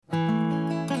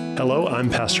Hello, I'm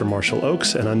Pastor Marshall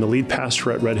Ochs, and I'm the lead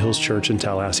pastor at Red Hills Church in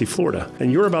Tallahassee, Florida.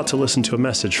 And you're about to listen to a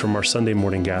message from our Sunday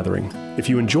morning gathering. If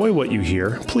you enjoy what you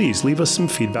hear, please leave us some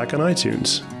feedback on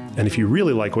iTunes. And if you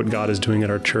really like what God is doing at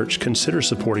our church, consider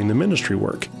supporting the ministry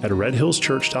work at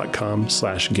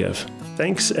redhillschurch.com/give.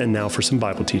 Thanks, and now for some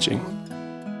Bible teaching.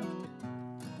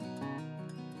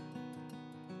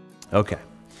 Okay,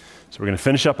 so we're going to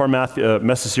finish up our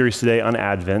message series today on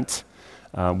Advent.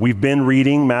 We've been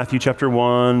reading Matthew chapter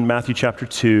 1, Matthew chapter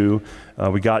 2.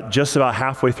 We got just about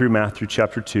halfway through Matthew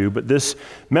chapter 2, but this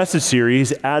message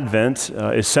series, Advent,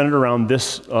 is centered around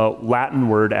this Latin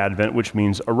word Advent, which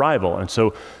means arrival. And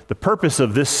so the purpose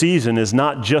of this season is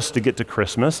not just to get to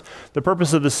Christmas. The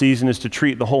purpose of the season is to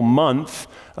treat the whole month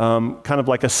kind of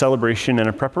like a celebration and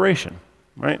a preparation,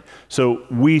 right? So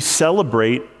we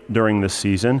celebrate during this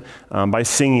season by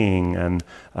singing and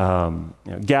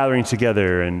gathering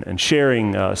together and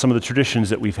sharing some of the traditions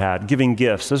that we've had, giving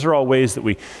gifts. Those are all ways that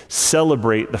we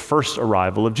celebrate the first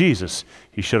arrival of Jesus.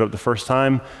 He showed up the first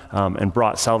time and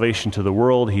brought salvation to the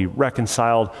world. He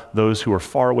reconciled those who were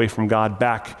far away from God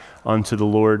back unto the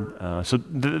Lord. So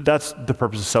that's the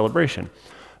purpose of celebration.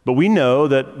 But we know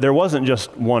that there wasn't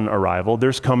just one arrival.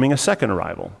 There's coming a second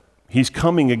arrival. He's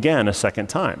coming again a second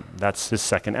time. That's his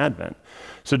second advent.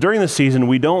 So during the season,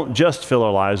 we don't just fill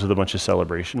our lives with a bunch of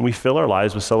celebration. We fill our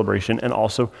lives with celebration and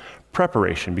also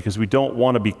preparation because we don't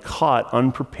want to be caught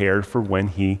unprepared for when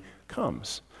he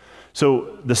comes.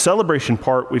 So the celebration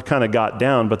part we've kind of got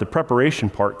down, but the preparation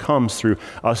part comes through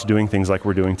us doing things like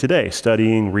we're doing today,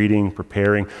 studying, reading,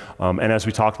 preparing, and as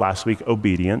we talked last week,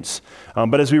 obedience.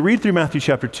 But as we read through Matthew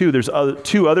chapter 2, there's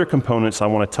two other components I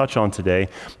want to touch on today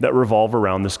that revolve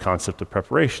around this concept of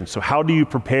preparation. So how do you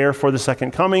prepare for the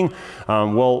second coming?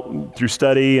 Well, through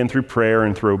study and through prayer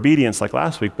and through obedience like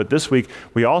last week, but this week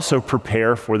we also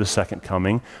prepare for the second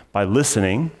coming by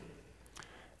listening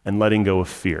and letting go of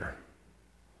fear.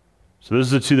 So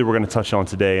those are the two that we're going to touch on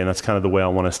today, and that's kind of the way I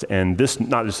want us to end this,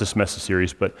 not just this message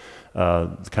series, but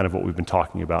kind of what we've been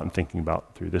talking about and thinking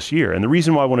about through this year. And the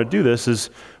reason why I want to do this is,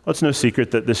 well, it's no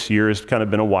secret that this year has kind of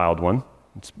been a wild one.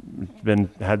 It's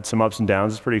had some ups and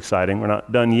downs. It's pretty exciting. We're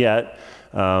not done yet,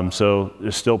 so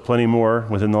there's still plenty more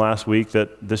within the last week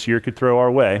that this year could throw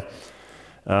our way.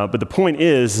 But the point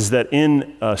is that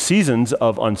in seasons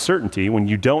of uncertainty, when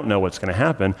you don't know what's going to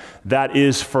happen, that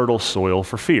is fertile soil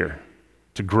for fear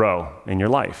to grow in your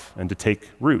life and to take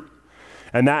root.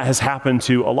 And that has happened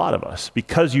to a lot of us.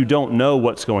 Because you don't know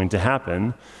what's going to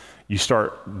happen, you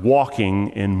start walking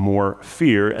in more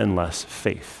fear and less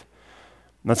faith.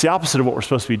 And that's the opposite of what we're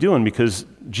supposed to be doing because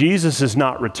Jesus is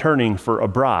not returning for a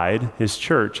bride, his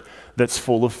church, that's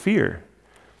full of fear.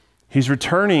 He's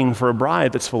returning for a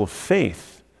bride that's full of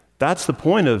faith. That's the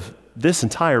point of this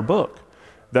entire book,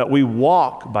 that we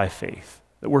walk by faith,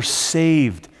 that we're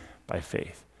saved by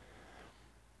faith.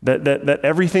 That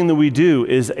everything that we do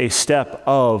is a step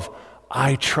of,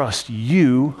 I trust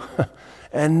you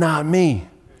and not me.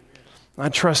 I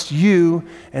trust you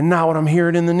and not what I'm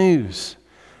hearing in the news.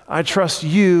 I trust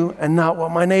you and not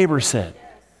what my neighbor said.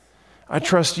 I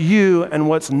trust you and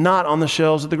what's not on the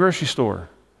shelves at the grocery store.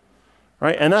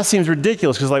 Right? And that seems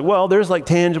ridiculous because there's like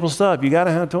tangible stuff. You got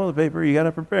to have toilet paper, you got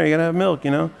to prepare, you got to have milk,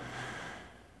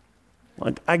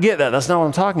 I get that. That's not what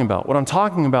I'm talking about. What I'm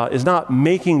talking about is not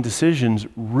making decisions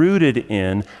rooted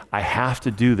in, I have to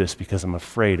do this because I'm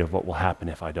afraid of what will happen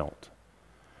if I don't.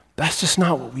 That's just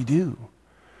not what we do.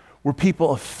 We're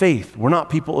people of faith. We're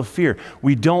not people of fear.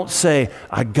 We don't say,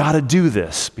 I got to do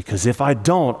this because if I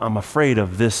don't, I'm afraid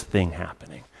of this thing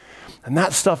happening. And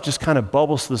that stuff just kind of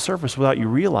bubbles to the surface without you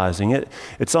realizing it.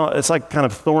 It's like kind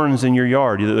of thorns in your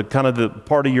yard. Kind of the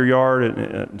part of your yard,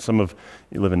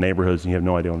 you live in neighborhoods and you have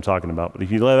no idea what I'm talking about, but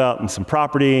if you live out in some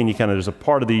property and there's a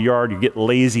part of the yard, you get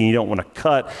lazy and you don't want to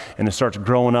cut and it starts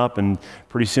growing up and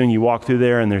pretty soon you walk through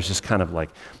there and there's just kind of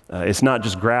it's not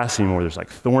just grass anymore, there's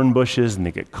thorn bushes and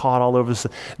they get caught all over the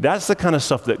stuff. That's the kind of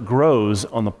stuff that grows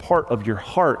on the part of your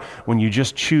heart when you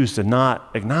just choose to not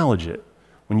acknowledge it.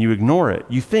 When you ignore it,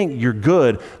 you think you're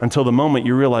good until the moment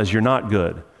you realize you're not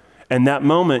good. And that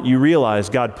moment you realize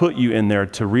God put you in there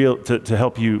to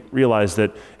help you realize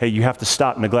that, hey, you have to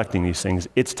stop neglecting these things.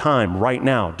 It's time right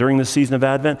now, during the season of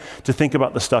Advent, to think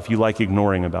about the stuff you like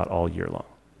ignoring about all year long.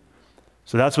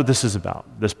 So that's what this is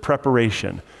about. This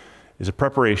preparation is a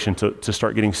preparation to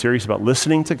start getting serious about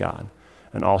listening to God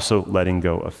and also letting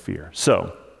go of fear.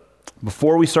 So,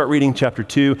 before we start reading chapter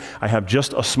 2, I have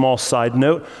just a small side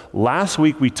note. Last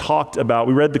week we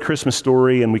read the Christmas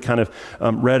story and we kind of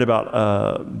read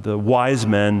about the wise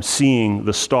men seeing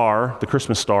the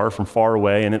Christmas star from far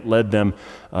away, and it led them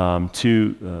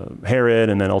to Herod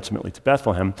and then ultimately to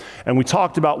Bethlehem. And we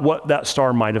talked about what that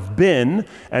star might have been.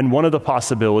 And one of the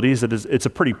possibilities, it's a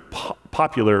pretty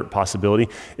popular possibility,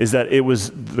 is that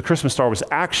the Christmas star was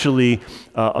actually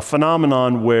a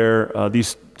phenomenon where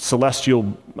these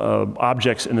celestial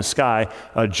objects in the sky,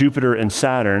 Jupiter and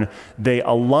Saturn, they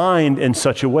aligned in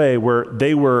such a way where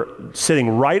they were sitting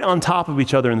right on top of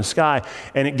each other in the sky,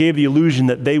 and it gave the illusion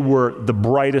that they were the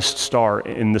brightest star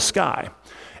in the sky.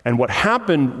 And what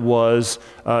happened was,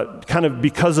 kind of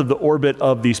because of the orbit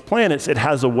of these planets, it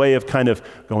has a way of kind of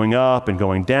going up and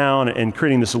going down and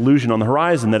creating this illusion on the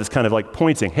horizon that is kind of like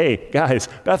pointing, hey, guys,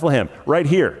 Bethlehem, right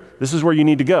here. This is where you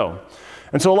need to go.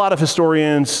 And so a lot of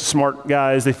historians, smart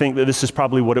guys, they think that this is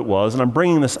probably what it was. And I'm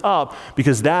bringing this up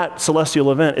because that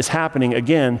celestial event is happening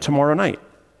again tomorrow night.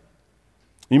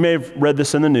 You may have read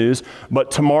this in the news, but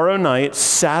tomorrow night,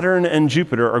 Saturn and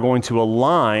Jupiter are going to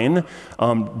align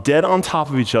dead on top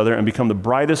of each other and become the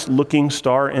brightest looking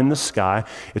star in the sky.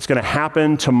 It's going to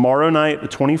happen tomorrow night, the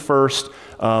 21st,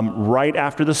 right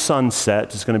after the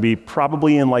sunset. It's going to be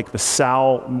probably in like the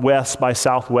southwest by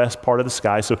southwest part of the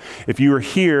sky. So if you were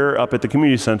here up at the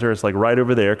community center, it's like right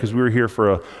over there, because we were here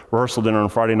for a rehearsal dinner on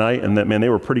Friday night, and they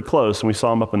were pretty close, and we saw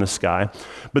them up in the sky.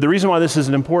 But the reason why this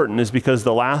isn't important is because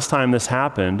the last time this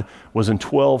happened was in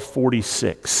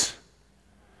 1246.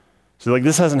 So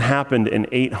this hasn't happened in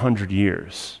 800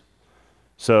 years.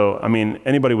 So,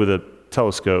 anybody with a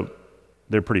telescope,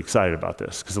 they're pretty excited about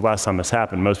this, because the last time this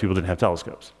happened, most people didn't have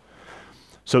telescopes.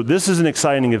 So this is an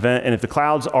exciting event, and if the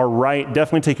clouds are right,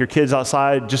 definitely take your kids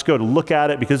outside, just go to look at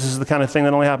it, because this is the kind of thing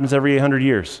that only happens every 800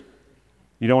 years.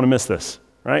 You don't want to miss this,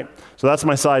 right? So that's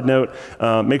my side note.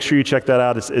 Make sure you check that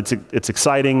out. It's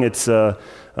exciting. It's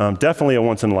definitely a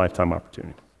once-in-a-lifetime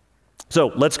opportunity. So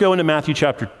let's go into Matthew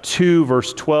chapter 2,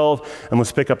 verse 12, and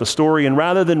let's pick up the story. And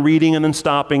rather than reading and then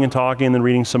stopping and talking and then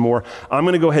reading some more, I'm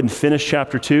going to go ahead and finish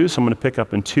chapter 2. So I'm going to pick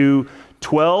up in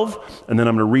 2:12, and then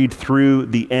I'm going to read through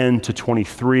the end to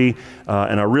 23.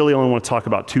 And I really only want to talk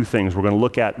about two things. We're going to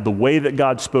look at the way that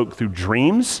God spoke through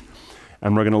dreams,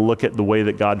 and we're going to look at the way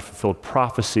that God fulfilled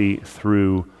prophecy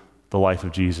through the life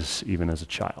of Jesus, even as a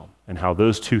child, and how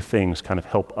those two things kind of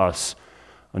help us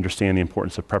understand the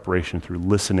importance of preparation through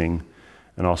listening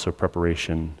and also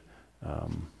preparation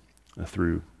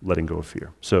through letting go of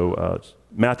fear. So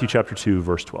Matthew chapter 2,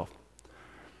 verse 12.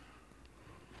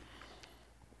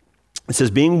 It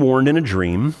says, being warned in a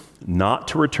dream not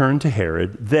to return to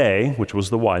Herod, they, which was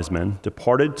the wise men,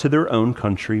 departed to their own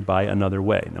country by another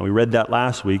way. Now we read that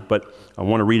last week, but I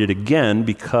want to read it again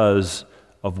because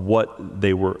of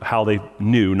how they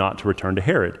knew not to return to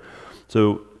Herod.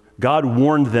 So God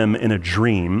warned them in a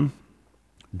dream,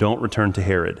 don't return to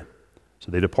Herod. So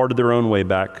they departed their own way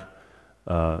back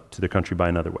to their country by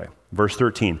another way. Verse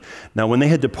 13, now when they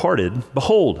had departed,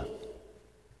 behold,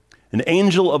 an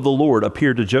angel of the Lord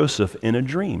appeared to Joseph in a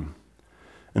dream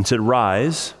and said,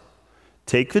 rise,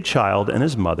 take the child and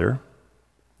his mother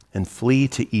and flee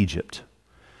to Egypt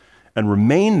and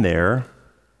remain there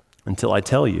until I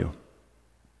tell you.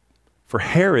 For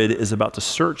Herod is about to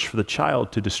search for the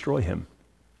child to destroy him.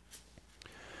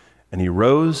 And he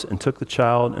rose and took the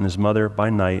child and his mother by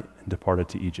night and departed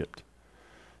to Egypt.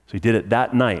 So he did it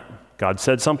that night. God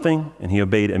said something, and he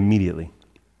obeyed immediately.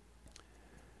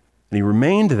 And he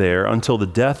remained there until the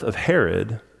death of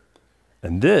Herod,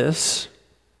 and this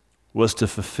was to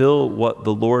fulfill what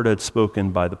the Lord had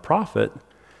spoken by the prophet,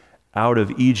 out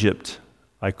of Egypt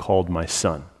I called my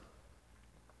son.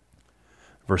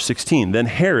 Verse 16, then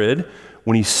Herod,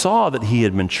 when he saw that he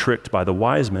had been tricked by the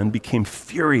wise men, became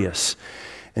furious.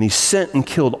 And he sent and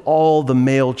killed all the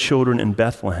male children in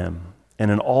Bethlehem and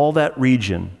in all that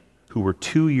region who were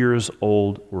 2 years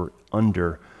old or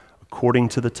under, according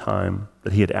to the time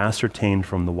that he had ascertained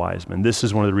from the wise men. This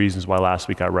is one of the reasons why last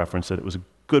week I referenced that it was a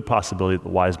good possibility that the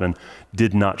wise men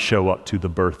did not show up to the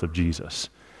birth of Jesus.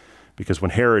 Because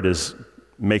when Herod is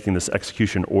making this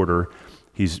execution order,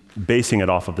 he's basing it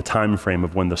off of the time frame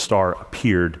of when the star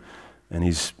appeared, and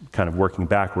he's kind of working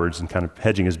backwards and kind of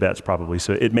hedging his bets probably.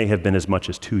 So it may have been as much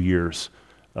as 2 years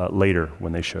later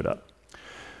when they showed up.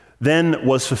 Then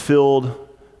was fulfilled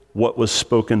what was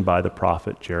spoken by the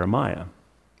prophet Jeremiah.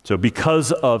 So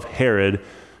because of Herod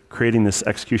creating this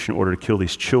execution order to kill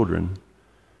these children,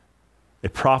 a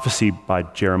prophecy by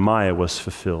Jeremiah was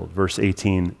fulfilled. Verse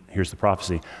 18, here's the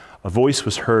prophecy. A voice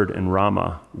was heard in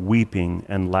Ramah, weeping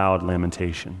and loud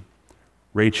lamentation.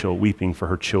 Rachel weeping for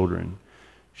her children.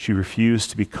 She refused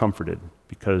to be comforted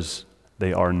because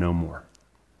they are no more.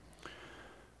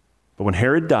 But when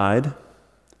Herod died,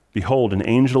 behold, an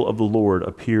angel of the Lord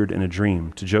appeared in a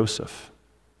dream to Joseph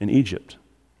in Egypt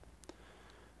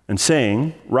and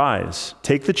saying, "Rise,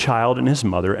 take the child and his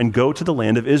mother and go to the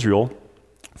land of Israel,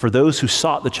 for those who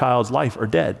sought the child's life are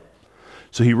dead."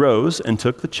 So he rose and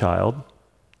took the child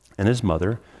and his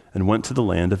mother and went to the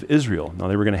land of Israel. Now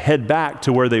they were going to head back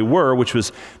to where they were, which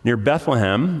was near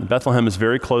Bethlehem. Bethlehem is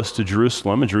very close to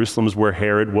Jerusalem, and Jerusalem is where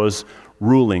Herod was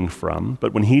ruling from.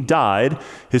 But when he died,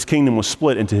 his kingdom was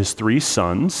split into his 3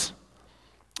 sons.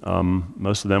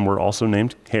 Most of them were also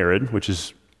named Herod, which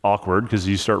is awkward because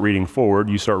you start reading forward,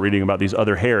 you start reading about these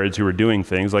other Herods who were doing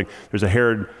things. Like there's a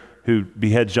Herod who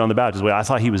beheads John the Baptist. Well, I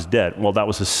thought he was dead. Well, that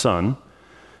was his son.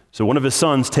 So one of his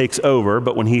sons takes over,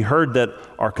 but when he heard that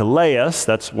Archelaus,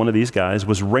 that's one of these guys,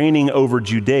 was reigning over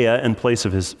Judea in place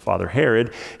of his father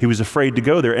Herod, he was afraid to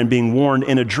go there, and being warned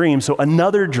in a dream, so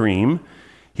another dream,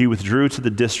 he withdrew to the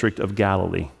district of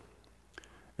Galilee.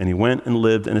 And he went and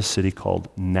lived in a city called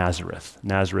Nazareth.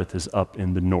 Nazareth is up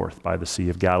in the north by the Sea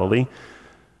of Galilee,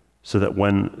 so that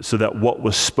what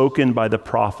was spoken by the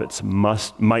prophets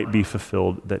might be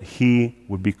fulfilled, that he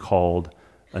would be called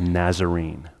a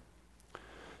Nazarene.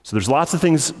 So there's lots of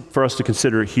things for us to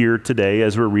consider here today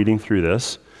as we're reading through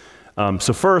this.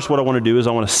 So first, what I want to do is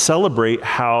I want to celebrate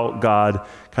how God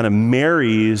kind of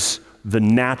marries the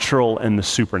natural and the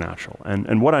supernatural.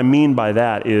 And what I mean by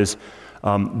that is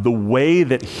the way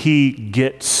that he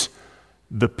gets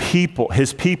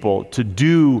his people to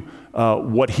do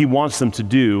what he wants them to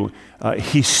do.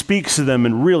 He speaks to them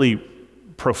in really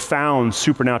profound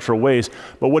supernatural ways,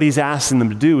 but what he's asking them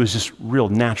to do is just real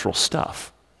natural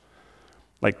stuff.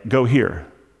 Like, go here,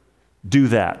 do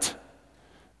that,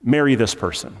 marry this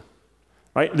person,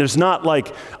 right? There's not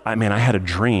like, I had a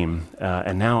dream,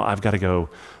 and now I've got to go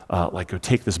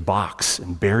take this box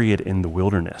and bury it in the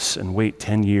wilderness and wait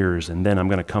 10 years, and then I'm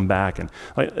going to come back. And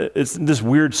it's this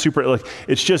weird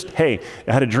it's just, hey,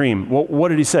 I had a dream. Well, what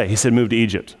did he say? He said, move to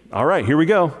Egypt. All right, here we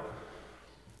go.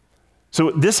 So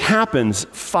this happens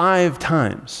 5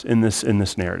 times in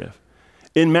this narrative.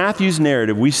 In Matthew's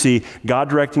narrative, we see God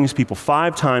directing his people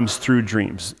 5 times through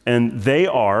dreams. And they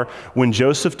are when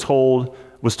Joseph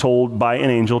was told by an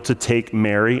angel to take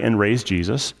Mary and raise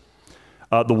Jesus.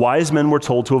 The wise men were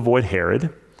told to avoid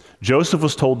Herod. Joseph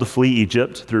was told to flee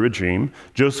Egypt through a dream.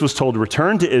 Joseph was told to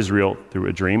return to Israel through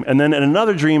a dream. And then in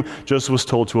another dream, Joseph was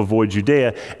told to avoid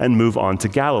Judea and move on to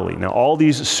Galilee. Now, all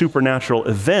these supernatural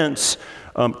events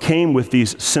came with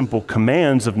these simple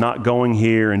commands of not going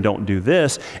here and don't do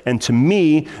this. And to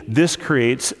me, this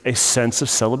creates a sense of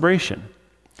celebration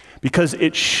because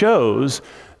it shows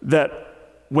that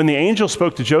when the angel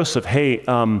spoke to Joseph, hey,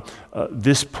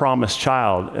 this promised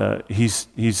child, he's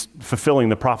fulfilling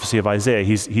the prophecy of Isaiah.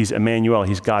 He's Emmanuel.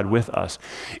 He's God with us.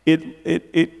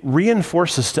 It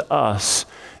reinforces to us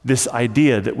this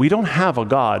idea that we don't have a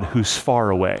God who's far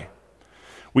away.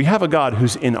 We have a God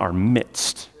who's in our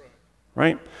midst,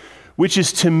 right? Which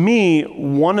is, to me,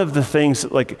 one of the things,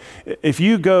 like, if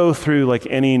you go through, like,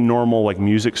 any normal, like,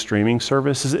 music streaming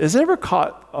service, has it ever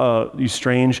caught you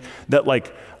strange that,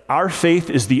 like, our faith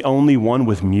is the only one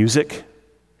with music?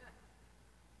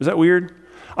 Is that weird?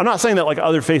 I'm not saying that, like,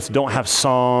 other faiths don't have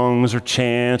songs or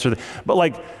chants, but,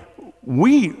 like,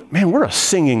 we're a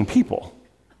singing people.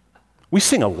 We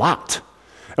sing a lot.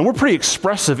 And we're pretty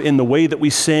expressive in the way that we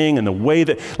sing and the way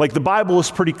that, like, the Bible is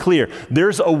pretty clear.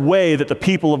 There's a way that the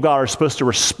people of God are supposed to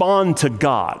respond to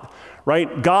God,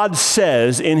 right? God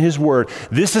says in his word,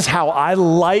 this is how I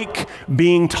like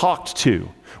being talked to.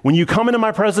 When you come into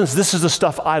my presence, this is the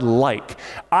stuff I like.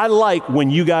 I like when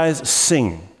you guys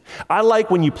sing. I like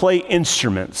when you play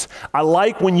instruments. I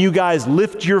like when you guys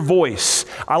lift your voice.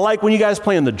 I like when you guys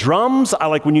play on the drums. I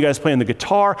like when you guys play on the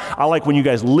guitar. I like when you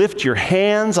guys lift your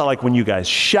hands. I like when you guys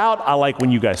shout. I like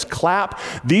when you guys clap.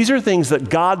 These are things that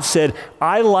God said,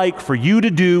 I like for you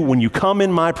to do when you come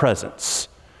in my presence.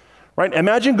 Right?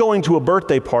 Imagine going to a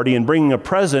birthday party and bringing a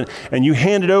present and you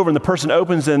hand it over and the person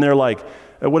opens it and they're like,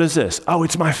 what is this? Oh,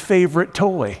 it's my favorite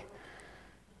toy.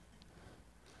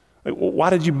 Like, well, why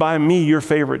did you buy me your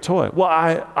favorite toy? Well,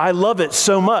 I love it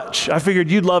so much. I figured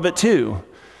you'd love it too.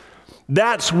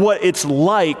 That's what it's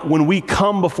like when we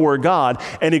come before God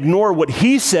and ignore what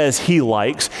he says he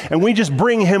likes, and we just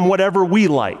bring him whatever we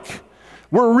like.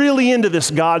 We're really into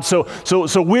this, God, so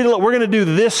we're going to do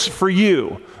this for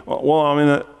you.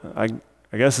 Well, I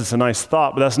guess it's a nice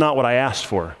thought, but that's not what I asked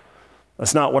for.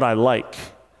 That's not what I like.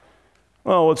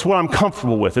 Well, it's what I'm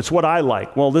comfortable with. It's what I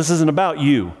like. Well, this isn't about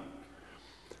you.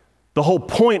 The whole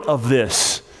point of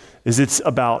this is it's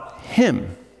about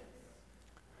him.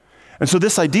 And so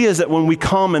this idea is that when we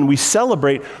come and we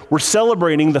celebrate, we're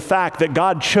celebrating the fact that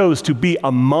God chose to be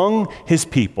among his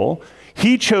people.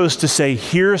 He chose to say,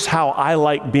 here's how I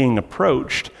like being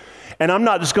approached. and I'm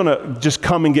not just going to just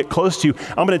come and get close to you.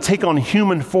 I'm going to take on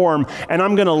human form, and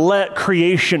I'm going to let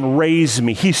creation raise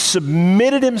me. He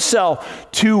submitted himself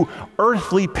to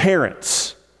earthly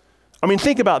parents. I mean,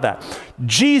 think about that.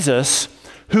 Jesus,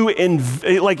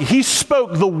 he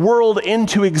spoke the world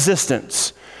into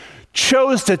existence,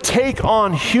 chose to take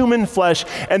on human flesh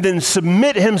and then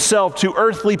submit himself to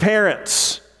earthly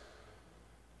parents.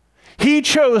 He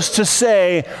chose to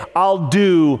say, I'll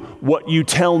do what you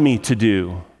tell me to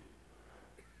do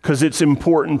because it's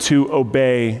important to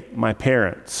obey my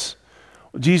parents.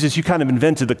 Well, Jesus, you kind of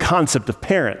invented the concept of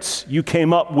parents. You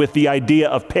came up with the idea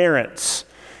of parents.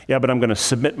 Yeah, but I'm going to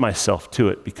submit myself to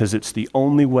it because it's the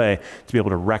only way to be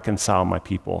able to reconcile my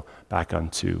people back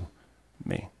unto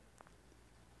me.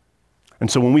 And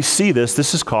so when we see this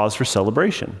is cause for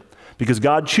celebration because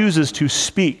God chooses to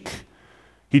speak.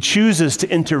 He chooses to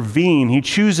intervene. He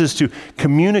chooses to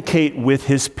communicate with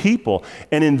his people.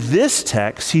 And in this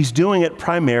text, he's doing it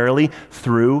primarily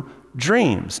through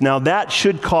dreams. Now that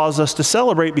should cause us to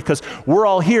celebrate because we're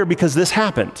all here because this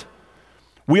happened.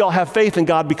 We all have faith in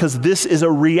God because this is a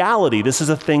reality. This is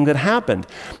a thing that happened.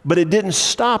 But it didn't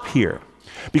stop here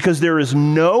because there is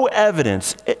no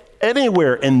evidence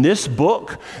anywhere in this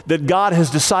book that God has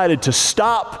decided to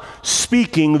stop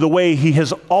speaking the way he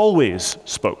has always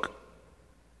spoke.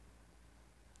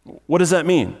 What does that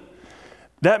mean?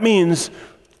 That means,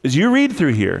 as you read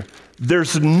through here,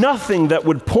 there's nothing that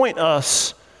would point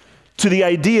us to the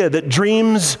idea that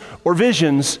dreams or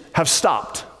visions have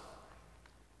stopped.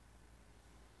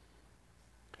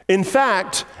 In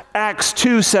fact, Acts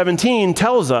 2:17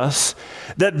 tells us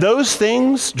that those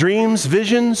things, dreams,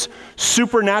 visions,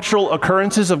 supernatural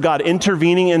occurrences of God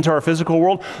intervening into our physical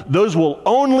world, those will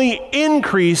only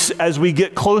increase as we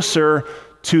get closer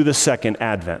to the second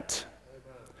advent.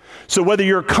 So whether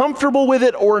you're comfortable with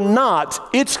it or not,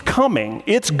 it's coming.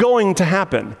 It's going to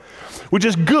happen, which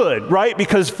is good, right?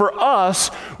 Because for us,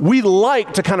 we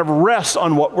like to kind of rest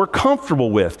on what we're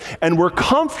comfortable with. And we're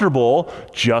comfortable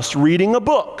just reading a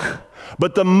book.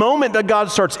 But the moment that God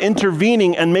starts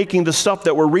intervening and making the stuff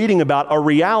that we're reading about a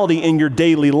reality in your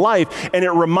daily life, and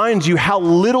it reminds you how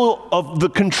little of the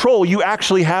control you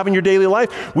actually have in your daily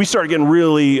life, we start getting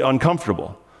really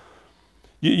uncomfortable.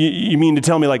 You mean to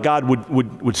tell me like God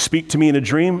would speak to me in a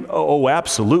dream? Oh,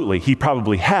 absolutely. He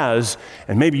probably has,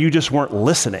 and maybe you just weren't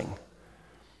listening.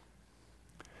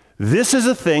 This is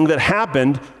a thing that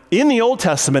happened in the Old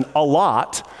Testament a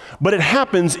lot, but it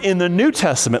happens in the New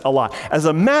Testament a lot. As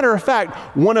a matter of fact,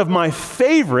 one of my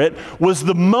favorite was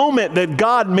the moment that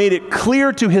God made it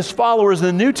clear to his followers in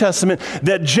the New Testament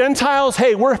that Gentiles,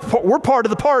 hey, we're part of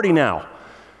the party now.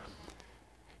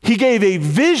 He gave a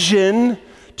vision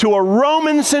to a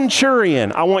Roman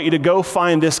centurion. I want you to go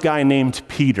find this guy named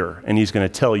Peter, and he's going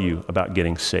to tell you about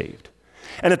getting saved.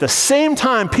 And at the same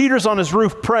time, Peter's on his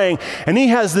roof praying, and he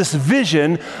has this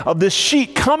vision of this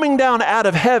sheet coming down out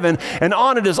of heaven, and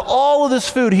on it is all of this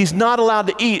food he's not allowed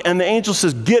to eat. And the angel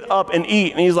says, get up and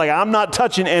eat. And he's like, I'm not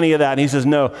touching any of that. And he says,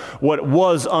 no, what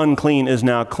was unclean is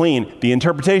now clean. The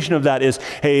interpretation of that is,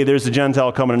 hey, there's a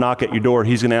Gentile coming to knock at your door.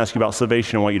 He's going to ask you about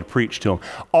salvation and want you to preach to him.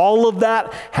 All of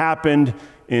that happened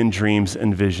in dreams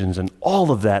and visions, and all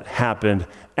of that happened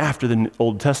after the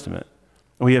Old Testament.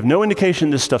 We have no indication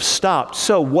this stuff stopped.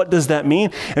 So what does that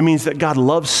mean? It means that God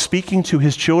loves speaking to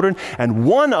his children, and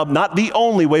not the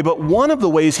only way, but one of the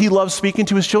ways he loves speaking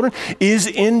to his children is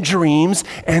in dreams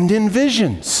and in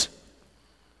visions.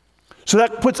 So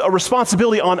that puts a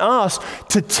responsibility on us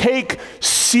to take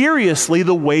seriously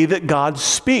the way that God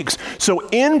speaks. So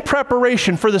in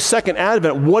preparation for the second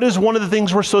advent, what is one of the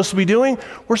things we're supposed to be doing?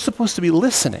 We're supposed to be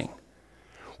listening.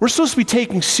 We're supposed to be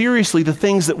taking seriously the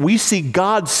things that we see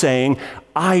God saying,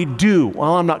 I do.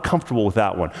 Well, I'm not comfortable with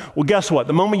that one. Well, guess what?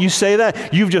 The moment you say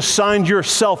that, you've just signed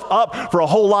yourself up for a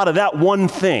whole lot of that one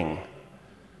thing.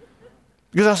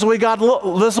 Because that's the way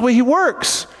that's the way he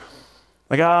works.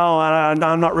 Like, oh,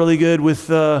 I'm not really good with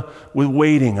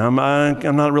waiting. I'm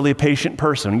not really a patient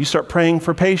person. When you start praying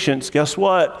for patience, guess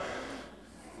what?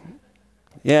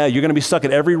 Yeah, you're going to be stuck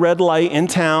at every red light in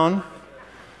town.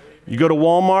 You go to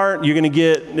Walmart, you're going to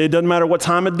get, it doesn't matter what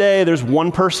time of day, there's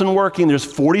one person working. There's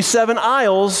 47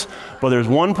 aisles, but there's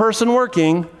one person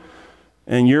working,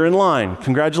 and you're in line.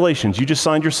 Congratulations, you just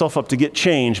signed yourself up to get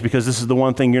change because this is the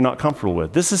one thing you're not comfortable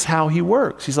with. This is how he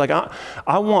works. He's like,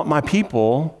 I want my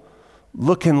people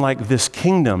looking like this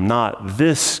kingdom, not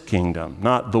this kingdom,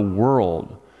 not the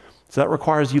world. So that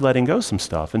requires you letting go some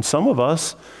stuff. And some of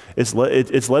us, it's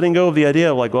letting go of the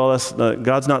idea of like, well,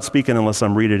 God's not speaking unless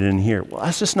I'm reading it in here. Well,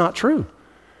 that's just not true.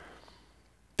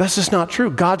 That's just not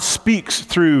true. God speaks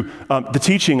through the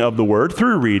teaching of the word,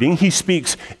 through reading. He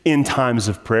speaks in times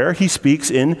of prayer. He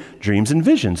speaks in dreams and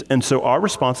visions. And so our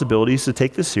responsibility is to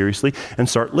take this seriously and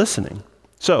start listening.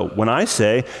 So when I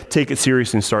say take it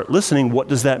seriously and start listening, what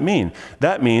does that mean?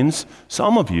 That means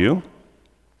some of you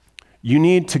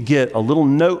need to get a little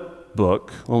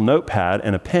notebook, a little notepad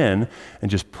and a pen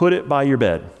and just put it by your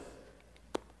bed.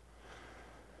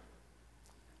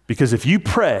 Because if you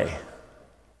pray,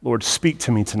 Lord, speak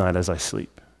to me tonight as I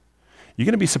sleep, you're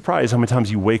going to be surprised how many times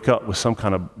you wake up with some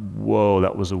kind of, whoa,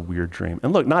 that was a weird dream.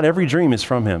 And look, not every dream is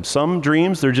from him. Some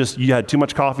dreams, they're just, you had too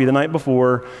much coffee the night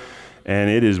before, and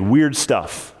it is weird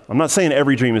stuff. I'm not saying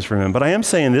every dream is from him, but I am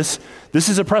saying this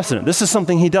is a precedent. This is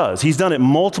something he does. He's done it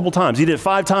multiple times. He did it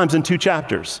 5 times in 2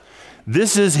 chapters.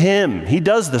 This is him. He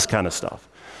does this kind of stuff.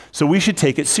 So we should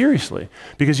take it seriously,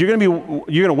 because you're going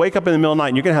to wake up in the middle of the night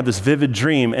and you're going to have this vivid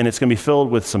dream, and it's going to be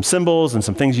filled with some symbols and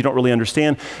some things you don't really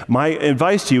understand. My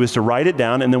advice to you is to write it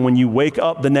down, and then when you wake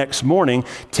up the next morning,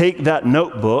 take that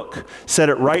notebook, set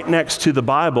it right next to the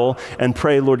Bible, and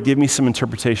pray, Lord, give me some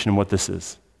interpretation of what this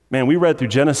is. Man, we read through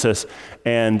Genesis,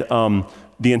 and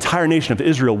the entire nation of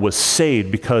Israel was saved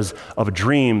because of a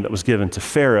dream that was given to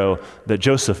Pharaoh that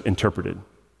Joseph interpreted.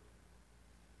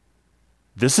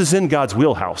 This is in God's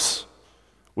wheelhouse.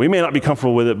 We may not be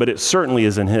comfortable with it, but it certainly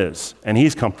is in his, and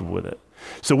he's comfortable with it.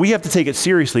 So we have to take it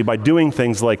seriously by doing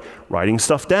things like writing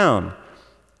stuff down,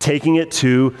 taking it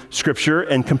to Scripture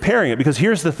and comparing it. Because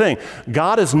here's the thing,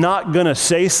 God is not going to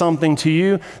say something to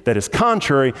you that is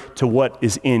contrary to what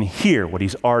is in here, what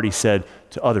he's already said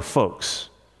to other folks.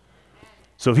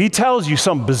 So if he tells you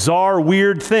some bizarre,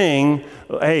 weird thing,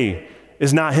 hey,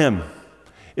 it's not him.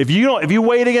 If you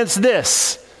weigh it against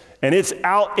this, and it's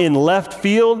out in left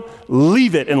field,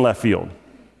 leave it in left field.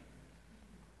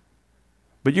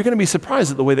 But you're going to be surprised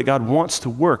at the way that God wants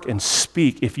to work and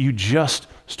speak if you just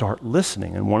start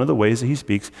listening. And one of the ways that he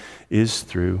speaks is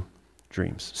through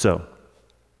dreams. So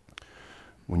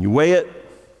when you weigh it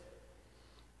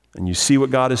and you see what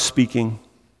God is speaking,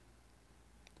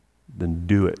 then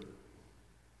do it.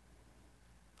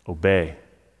 Obey.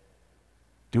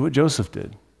 Do what Joseph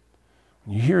did.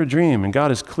 When you hear a dream and God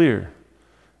is clear,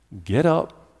 get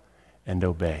up and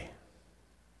obey.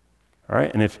 All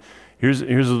right? And here's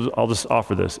I'll just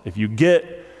offer this. If you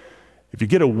get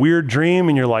a weird dream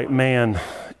and you're like, man,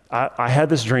 I had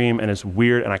this dream and it's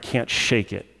weird and I can't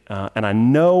shake it. And I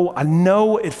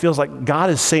know it feels like God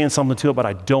is saying something to it, but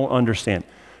I don't understand.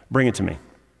 Bring it to me.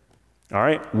 All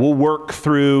right? We'll work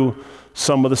through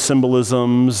some of the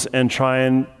symbolisms and try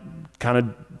and kind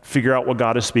of figure out what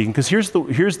God is speaking. Because here's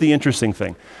the interesting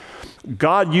thing.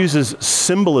 God uses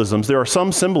symbolisms. There are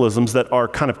some symbolisms that are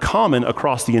kind of common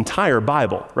across the entire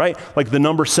Bible, right? Like the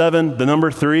number 7, the number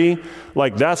 3,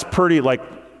 like that's pretty, like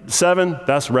 7,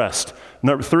 that's rest.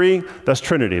 Number 3, that's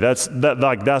Trinity. That's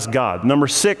God. Number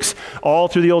 6, all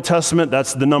through the Old Testament,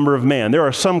 that's the number of man. There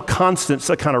are some constants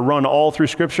that kind of run all through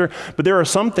Scripture, but there are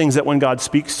some things that when God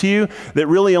speaks to you that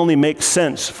really only make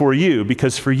sense for you,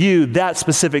 because for you, that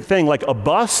specific thing, like a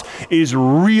bus, is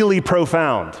really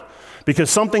profound.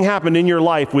 Because something happened in your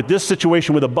life with this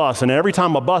situation with a bus, and every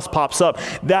time a bus pops up,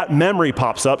 that memory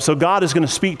pops up. So God is going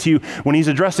to speak to you when he's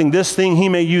addressing this thing. He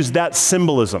may use that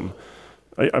symbolism.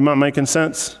 Am I making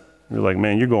sense? You're like,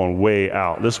 man, you're going way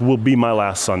out. This will be my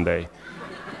last Sunday.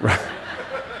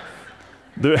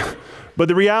 But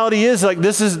the reality is, like,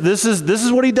 this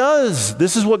is what he does.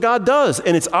 This is what God does,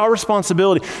 and it's our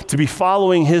responsibility to be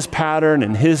following his pattern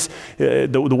and his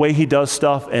the way he does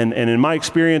stuff. And in my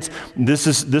experience, this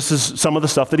is some of the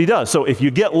stuff that he does. So if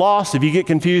you get lost, if you get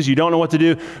confused, you don't know what to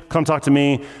do, come talk to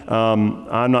me.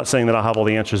 I'm not saying that I'll have all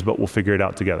the answers, but we'll figure it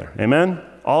out together. Amen.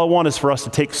 All I want is for us to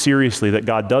take seriously that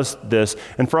God does this,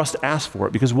 and for us to ask for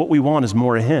it, because what we want is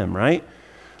more of him, right?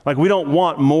 Like, we don't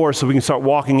want more so we can start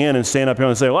walking in and stand up here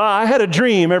and say, well, I had a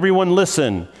dream, everyone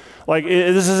listen. Like,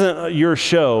 this isn't your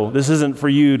show. This isn't for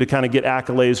you to kind of get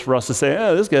accolades for us to say,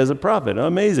 oh, this guy's a prophet,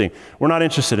 amazing. We're not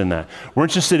interested in that. We're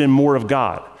interested in more of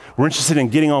God. We're interested in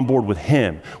getting on board with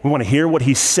him. We want to hear what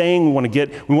he's saying. We want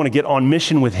to get on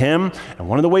mission with him. And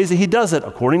one of the ways that he does it,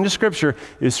 according to Scripture,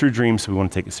 is through dreams, so we want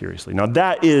to take it seriously. Now,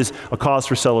 that is a cause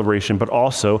for celebration, but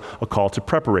also a call to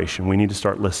preparation. We need to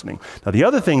start listening. Now, the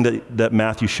other thing that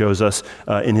Matthew shows us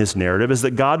in his narrative is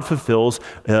that God fulfills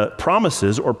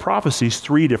promises or prophecies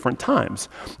 3 different times.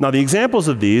 Now, the examples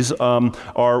of these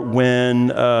are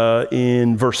when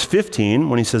in verse 15,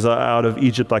 when he says, out of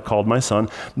Egypt I called my son,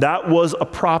 that was a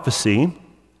prophecy.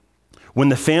 When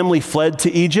the family fled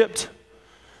to Egypt,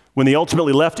 when they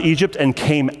ultimately left Egypt and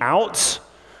came out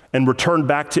and returned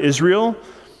back to Israel,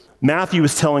 Matthew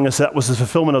is telling us that was the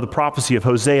fulfillment of the prophecy of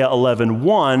Hosea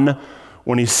 11:1,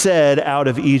 when he said, "Out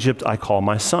of Egypt I call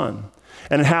my son."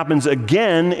 And it happens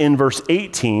again in verse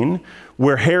 18,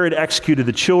 where Herod executed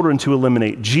the children to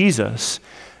eliminate Jesus.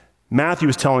 Matthew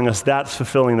is telling us that's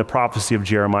fulfilling the prophecy of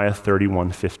Jeremiah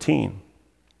 31:15.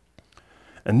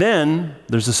 And then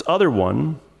there's this other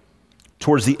one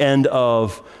towards the end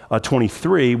of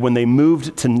 23, when they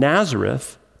moved to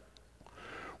Nazareth.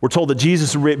 We're told that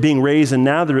Jesus being raised in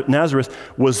Nazareth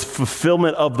was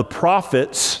fulfillment of the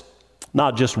prophets,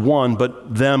 not just one,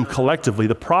 but them collectively,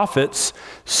 the prophets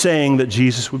saying that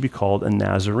Jesus would be called a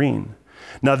Nazarene.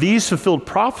 Now, these fulfilled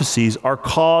prophecies are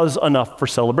cause enough for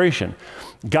celebration.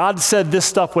 God said this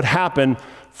stuff would happen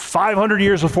 500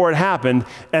 years before it happened,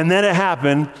 and then it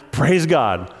happened. Praise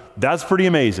God. That's pretty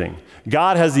amazing.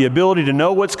 God has the ability to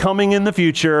know what's coming in the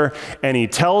future, and he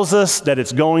tells us that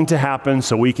it's going to happen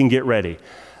so we can get ready.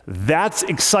 That's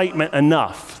excitement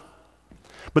enough.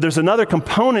 But there's another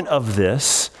component of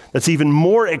this that's even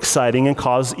more exciting and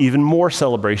cause even more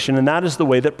celebration, and that is the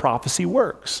way that prophecy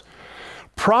works.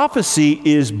 Prophecy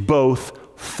is both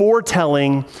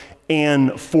foretelling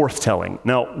and forthtelling.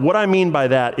 Now, what I mean by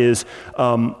that is,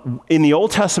 in the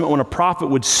Old Testament, when a prophet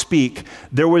would speak,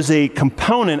 there was a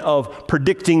component of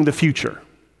predicting the future,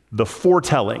 the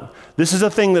foretelling. This is a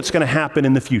thing that's going to happen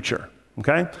in the future.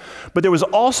 Okay? But there was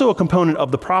also a component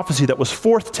of the prophecy that was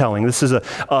forthtelling. This is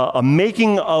a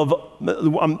making of,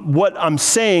 what I'm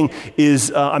saying is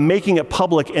I'm making it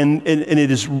public, and it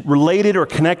is related or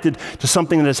connected to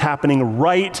something that is happening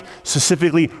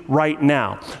specifically right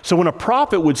now. So when a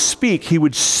prophet would speak, he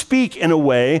would speak in a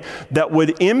way that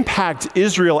would impact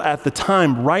Israel at the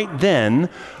time right then,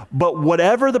 but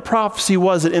whatever the prophecy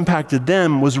was that impacted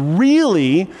them was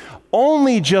really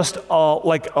only just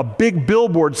like a big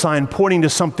billboard sign pointing to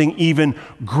something even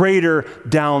greater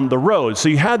down the road. So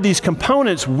you had these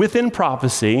components within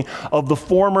prophecy of the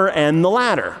former and the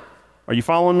latter. Are you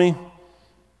following me?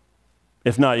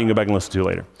 If not, you can go back and listen to it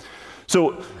later.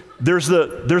 So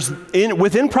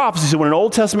within prophecy, so when an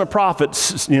Old Testament prophet,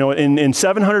 in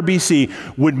 700 BC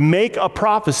would make a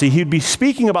prophecy, he'd be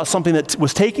speaking about something that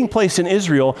was taking place in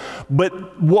Israel,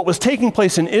 but what was taking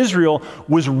place in Israel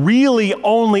was really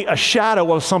only a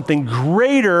shadow of something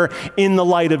greater in the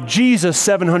light of Jesus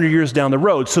 700 years down the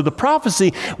road. So the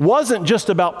prophecy wasn't just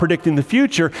about predicting the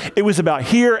future, it was about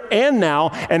here and now,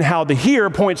 and how the here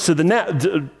points to the next,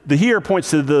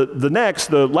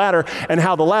 the latter, and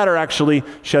how the latter actually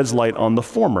sheds light on the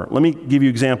former. Let me give you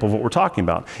an example of what we're talking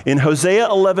about. In Hosea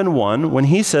 11:1, when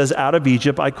he says, "Out of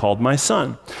Egypt I called my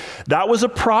son," that was a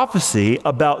prophecy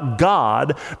about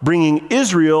God bringing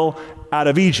Israel out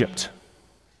of Egypt.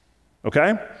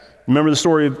 Okay? Remember the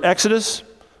story of Exodus?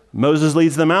 Moses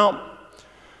leads them out.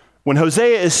 When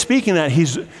Hosea is speaking that,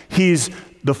 he's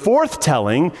the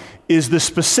forthtelling is the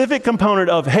specific component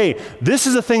of, hey, this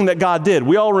is a thing that God did.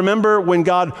 We all remember when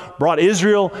God brought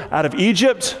Israel out of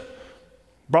Egypt,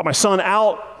 brought my son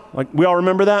out. Like, we all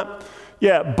remember that?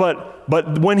 Yeah, but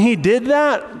when he did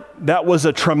that, that was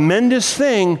a tremendous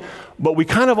thing, but we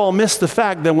kind of all missed the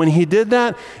fact that when he did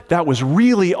that, that was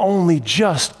really only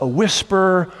just a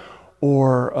whisper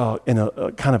or in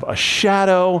a kind of a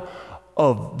shadow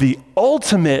of the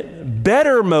ultimate,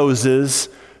 better Moses,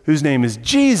 whose name is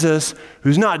Jesus,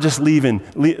 who's not just leading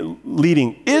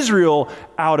Israel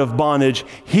out of bondage,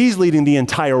 he's leading the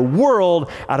entire world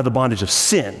out of the bondage of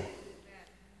sin.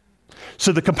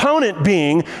 So the component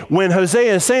being, when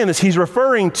Hosea is saying this, he's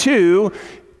referring to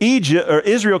Egypt, or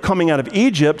Israel coming out of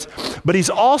Egypt, but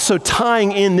he's also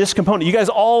tying in this component. You guys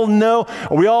all know,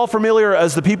 are we all familiar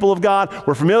as the people of God?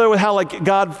 We're familiar with how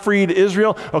God freed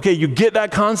Israel. Okay, you get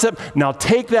that concept. Now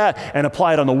take that and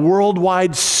apply it on the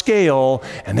worldwide scale,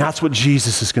 and that's what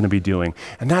Jesus is going to be doing.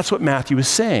 And that's what Matthew is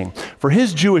saying. For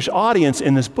his Jewish audience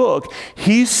in this book,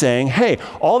 he's saying, hey,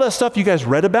 all that stuff you guys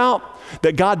read about,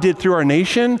 that God did through our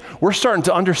nation, we're starting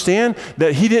to understand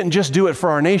that he didn't just do it for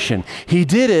our nation. He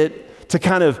did it to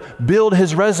kind of build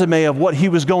his resume of what he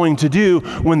was going to do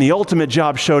when the ultimate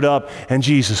job showed up and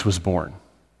Jesus was born.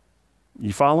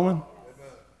 You following?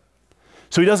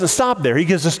 So he doesn't stop there. He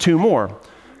gives us two more.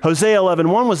 Hosea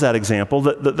 11:1 was that example.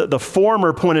 The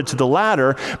former pointed to the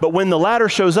latter, but when the latter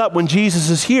shows up, when Jesus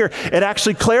is here, it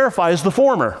actually clarifies the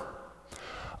former.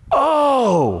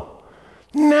 Oh,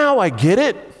 now I get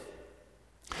it.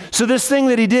 So this thing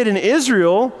that he did in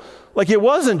Israel, like, it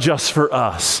wasn't just for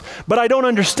us. But I don't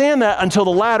understand that until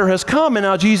the latter has come and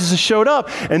now Jesus has showed up.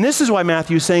 And this is why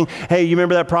Matthew is saying, hey, you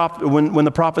remember that prophet when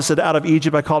the prophet said, "Out of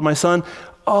Egypt I called my son"?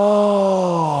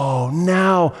 Oh,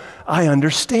 now I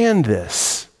understand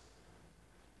this.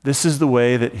 This is the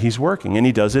way that he's working. And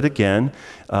he does it again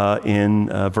in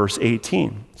verse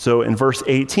 18. So in verse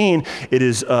 18, it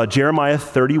is Jeremiah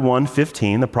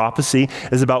 31:15. The prophecy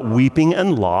is about weeping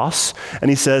and loss. And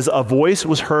he says, a voice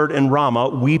was heard in Ramah,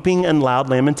 weeping and loud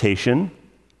lamentation.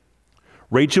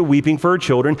 Rachel weeping for her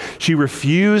children. She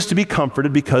refused to be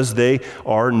comforted because they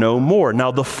are no more. Now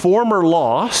the former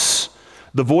loss,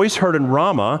 the voice heard in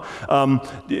Ramah,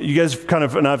 you guys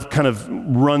and I've kind of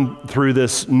run through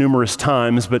this numerous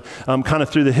times, but kind of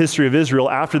through the history of Israel,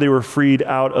 after they were freed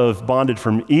out of bondage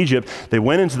from Egypt, they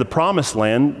went into the promised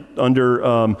land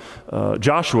under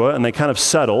Joshua, and they kind of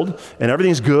settled, and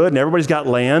everything's good, and everybody's got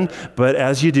land, but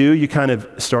as you do, you kind of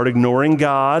start ignoring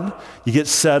God, you get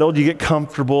settled, you get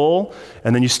comfortable,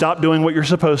 and then you stop doing what you're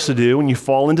supposed to do, and you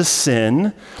fall into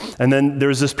sin, and then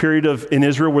there's this period in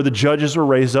Israel where the judges were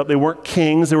raised up. They weren't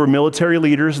kings, they were military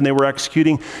leaders, and they were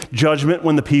executing judgment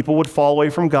when the people would fall away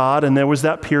from God, and there was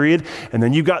that period, and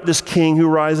then you got this king who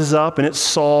rises up, and it's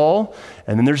Saul,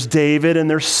 and then there's David, and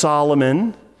there's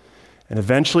Solomon, and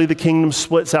eventually the kingdom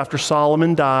splits after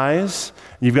Solomon dies.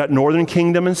 You've got northern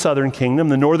kingdom and southern kingdom.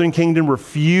 The northern kingdom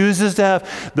refuses to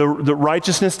have the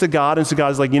righteousness to God, and so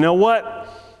God's like, you know what?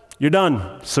 You're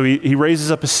done. So he raises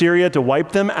up Assyria to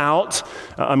wipe them out.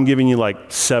 I'm giving you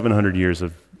like 700 years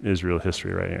of Israel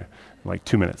history right here, in like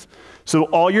 2 minutes. So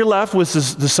all you're left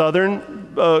was the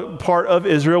southern part of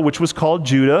Israel, which was called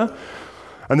Judah.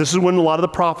 And this is when a lot of the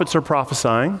prophets are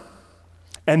prophesying.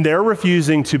 And they're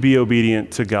refusing to be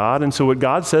obedient to God. And so what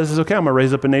God says is, okay, I'm going to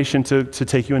raise up a nation to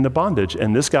take you into bondage.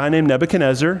 And this guy named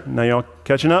Nebuchadnezzar, now y'all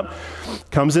catching up,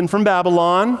 comes in from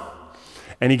Babylon,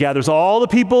 and he gathers all the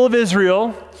people of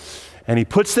Israel, and he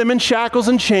puts them in shackles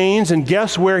and chains, and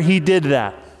guess where he did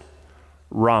that?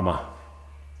 Ramah.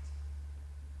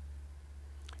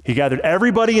 He gathered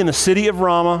everybody in the city of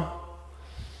Ramah,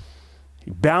 he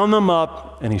bound them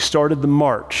up, and he started the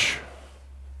march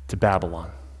to Babylon.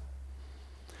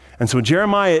 And so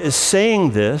Jeremiah is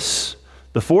saying this,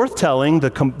 the foretelling,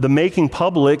 the making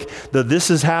public, the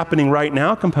this is happening right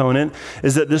now component,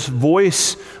 is that this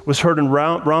voice was heard in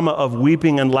Ramah of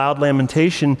weeping and loud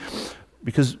lamentation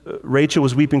because Rachel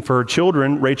was weeping for her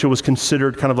children. Rachel was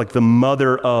considered kind of like the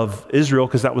mother of Israel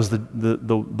because that was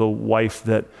the wife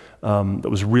that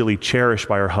was really cherished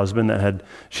by her husband.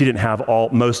 She didn't have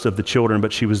most of the children,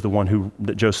 but she was the one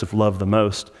that Joseph loved the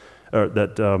most, or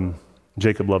that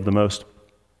Jacob loved the most.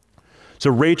 So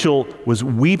Rachel was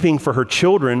weeping for her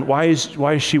children. Why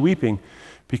is she weeping?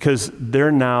 Because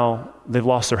they've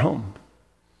lost their home.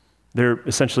 They're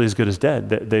essentially as good as dead.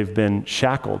 They've been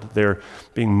shackled. They're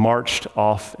being marched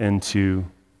off into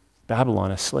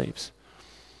Babylon as slaves.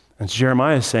 And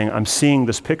Jeremiah is saying, I'm seeing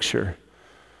this picture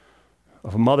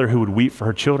of a mother who would weep for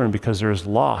her children because there is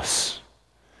loss.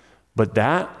 But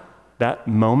that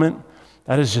moment,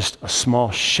 that is just a small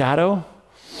shadow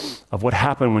of what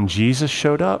happened when Jesus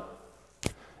showed up.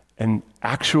 And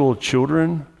actual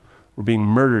children were being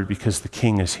murdered because the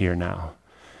king is here now.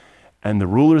 And the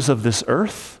rulers of this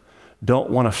earth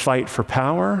don't want to fight for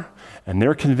power, and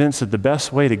they're convinced that the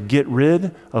best way to get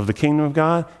rid of the kingdom of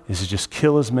God is to just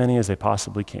kill as many as they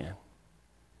possibly can.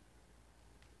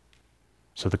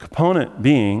 So the component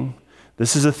being,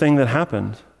 this is a thing that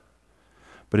happened,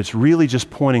 but it's really just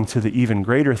pointing to the even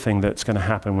greater thing that's going to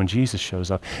happen when Jesus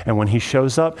shows up. And when he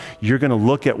shows up, you're going to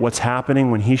look at what's happening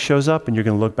when he shows up, and you're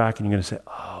going to look back and you're going to say,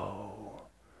 oh,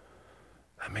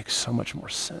 that makes so much more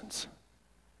sense.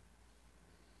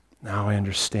 Now I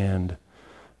understand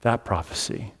that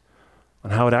prophecy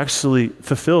on how it actually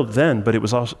fulfilled then, but it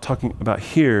was also talking about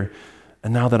here.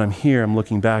 And now that I'm here, I'm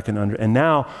looking back and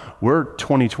now we're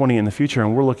 2020 in the future,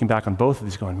 and we're looking back on both of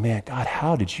these going, man, God,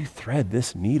 how did you thread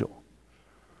this needle?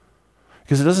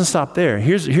 Because it doesn't stop there.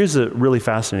 Here's a really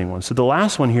fascinating one. So the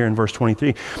last one here in verse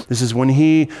 23, this is when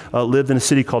he lived in a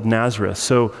city called Nazareth.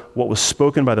 So what was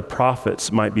spoken by the prophets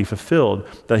might be fulfilled,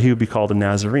 that he would be called a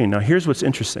Nazarene. Now here's what's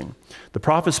interesting. The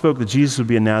prophet spoke that Jesus would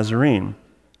be a Nazarene.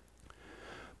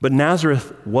 But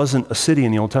Nazareth wasn't a city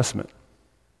in the Old Testament.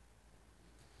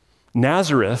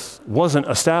 Nazareth wasn't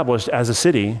established as a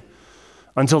city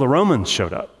until the Romans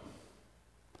showed up.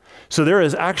 So there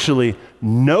is actually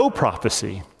no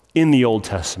prophecy in the Old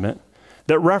Testament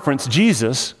that reference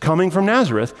Jesus coming from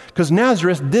Nazareth, because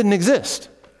Nazareth didn't exist.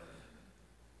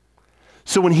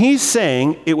 So when he's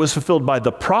saying it was fulfilled by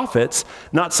the prophets,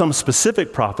 not some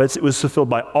specific prophets, it was fulfilled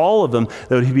by all of them,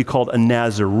 that he'd be called a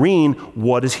Nazarene,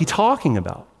 what is he talking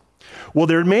about? Well,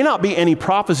 there may not be any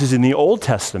prophecies in the Old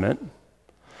Testament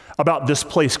about this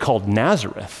place called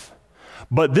Nazareth,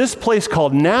 but this place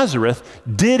called Nazareth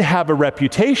did have a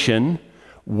reputation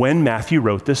when Matthew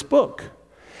wrote this book.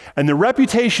 And the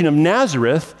reputation of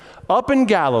Nazareth up in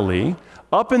Galilee,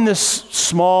 up in this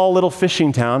small little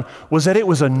fishing town was that it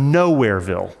was a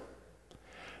nowhereville.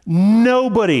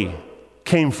 Nobody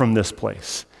came from this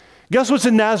place. Guess what's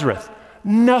in Nazareth?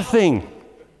 Nothing.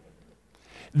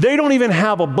 They don't even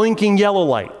have a blinking yellow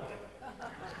light.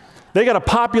 They got a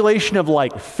population of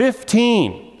like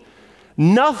 15.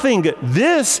 Nothing.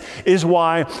 This is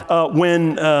why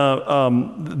when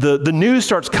the news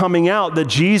starts coming out that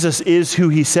Jesus is who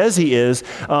he says he is,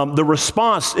 the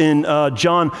response in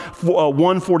John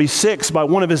 1:46 by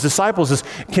one of his disciples is,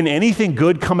 can anything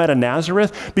good come out of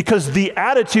Nazareth? Because the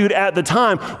attitude at the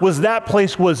time was that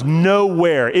place was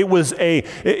nowhere.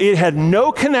 It had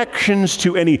no connections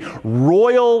to any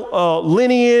royal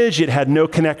lineage. It had no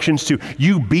connections to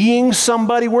you being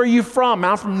somebody. Where are you from?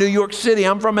 I'm from New York City.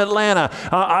 I'm from Atlanta. My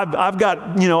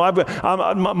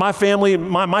family,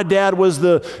 my dad was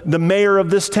the mayor of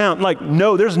this town. Like,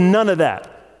 no, there's none of that.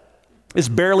 It's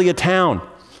barely a town.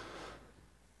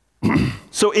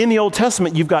 So in the Old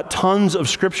Testament, you've got tons of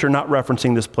scripture not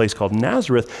referencing this place called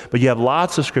Nazareth, but you have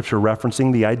lots of scripture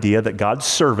referencing the idea that God's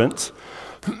servant,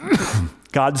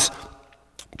 God's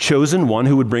chosen one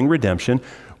who would bring redemption,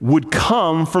 would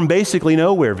come from basically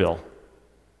nowhereville.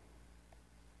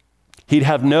 He'd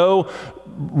have no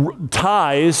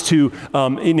ties to,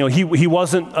 he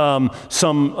wasn't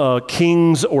some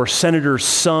king's or senator's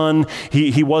son.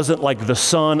 He wasn't like the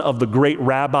son of the great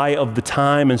rabbi of the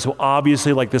time. And so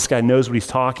obviously, like, this guy knows what he's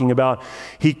talking about.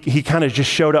 He kind of just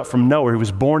showed up from nowhere. He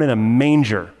was born in a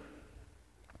manger.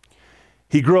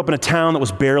 He grew up in a town that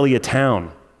was barely a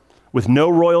town, with no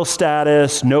royal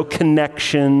status, no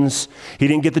connections. He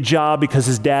didn't get the job because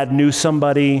his dad knew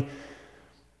somebody.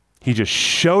 He just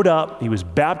showed up. He was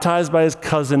baptized by his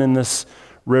cousin in this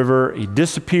river. He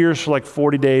disappears for like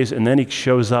 40 days, and then he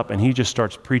shows up, and he just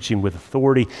starts preaching with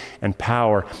authority and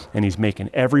power, and he's making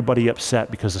everybody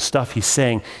upset because the stuff he's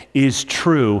saying is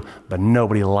true, but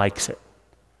nobody likes it.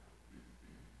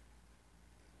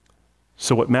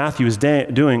 So what Matthew is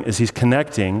doing is he's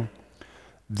connecting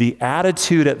the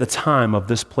attitude at the time of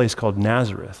this place called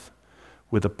Nazareth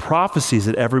with the prophecies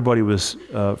that everybody was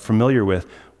familiar with,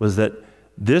 was that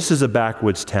this is a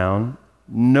backwoods town.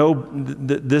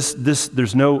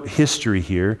 There's no history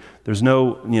here. There's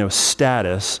no,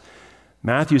 status.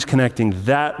 Matthew's connecting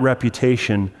that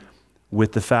reputation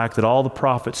with the fact that all the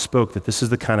prophets spoke that this is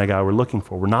the kind of guy we're looking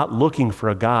for. We're not looking for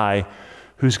a guy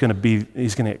he's going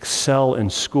to excel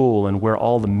in school and wear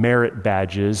all the merit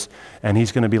badges, and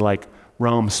he's going to be like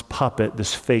Rome's puppet,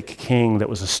 this fake king that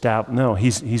was established. No,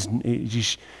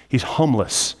 he's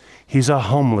homeless. He's a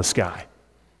homeless guy.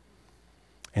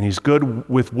 And he's good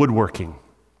with woodworking.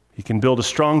 He can build a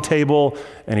strong table,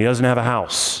 and he doesn't have a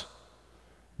house.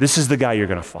 This is the guy you're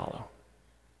going to follow.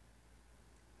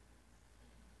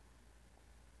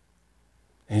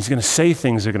 And he's going to say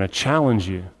things that are going to challenge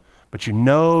you, but you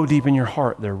know deep in your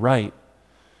heart they're right.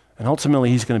 And ultimately,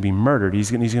 he's going to be murdered.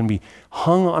 He's going to be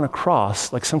hung on a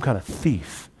cross like some kind of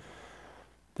thief.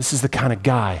 This is the kind of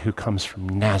guy who comes from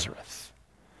Nazareth.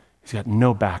 He's got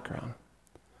no background.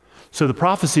 So the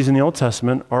prophecies in the Old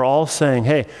Testament are all saying,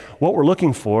 hey, what we're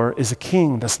looking for is a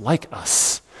king that's like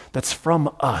us, that's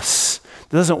from us,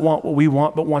 that doesn't want what we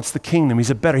want, but wants the kingdom. He's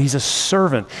a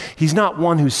servant. He's not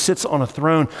one who sits on a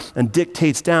throne and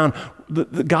dictates down.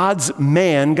 God's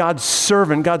man, God's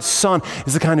servant, God's son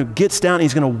is the kind who gets down and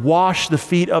he's going to wash the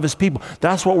feet of his people.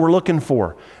 That's what we're looking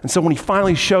for. And so when he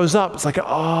finally shows up, it's like,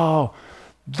 oh,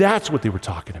 that's what they were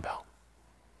talking about.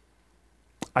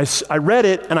 I read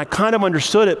it and I kind of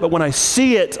understood it, but when I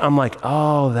see it, I'm like,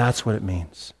 oh, that's what it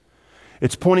means.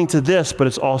 It's pointing to this, but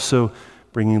it's also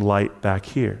bringing light back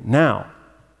here. Now,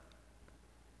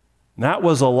 that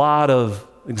was a lot of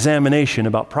examination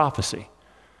about prophecy.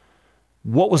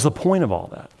 What was the point of all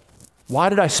that? Why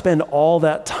did I spend all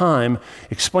that time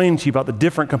explaining to you about the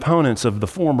different components of the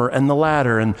former and the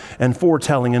latter and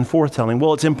foretelling and forthtelling?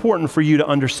 Well, it's important for you to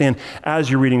understand as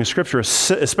you're reading the scripture,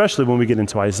 especially when we get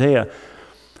into Isaiah.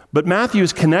 But Matthew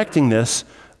is connecting this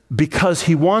because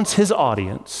he wants his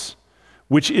audience,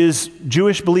 which is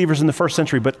Jewish believers in the first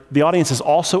century, but the audience is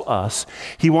also us.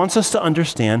 He wants us to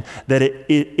understand that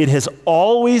it has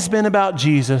always been about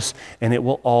Jesus, and it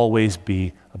will always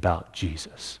be about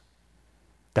Jesus.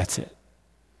 That's it.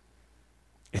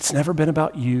 It's never been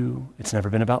about you. It's never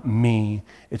been about me.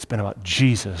 It's been about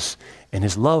Jesus and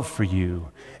his love for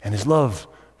you and his love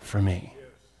for me.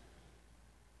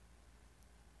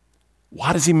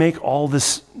 Why does he make all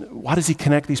this? Why does he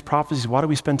connect these prophecies? Why do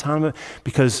we spend time on it?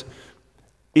 Because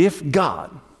if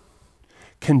God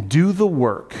can do the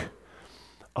work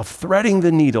of threading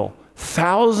the needle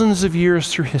thousands of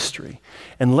years through history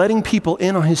and letting people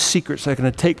in on his secrets that are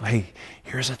going to take, hey,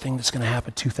 here's a thing that's going to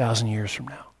happen 2,000 years from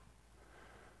now.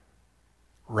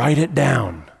 write it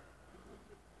down.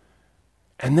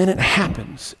 And then it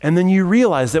happens. And then you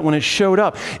realize that when it showed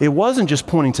up, it wasn't just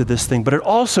pointing to this thing, but it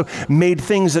also made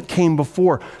things that came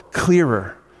before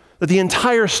clearer. That the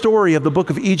entire story of the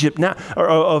book of Egypt, now, or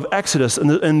of Exodus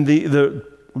and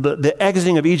the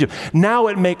exiting of Egypt, now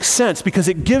it makes sense because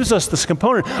it gives us this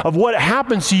component of what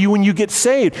happens to you when you get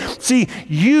saved. See,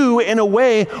 you, in a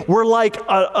way, were like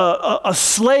a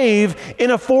slave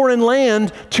in a foreign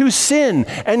land to sin.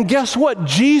 And guess what?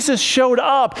 Jesus showed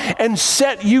up and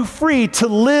set you free to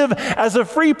live as a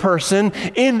free person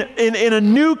in a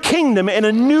new kingdom, in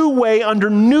a new way, under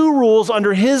new rules,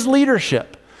 under his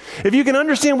leadership. If you can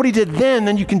understand what he did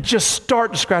then you can just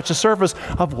start to scratch the surface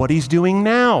of what he's doing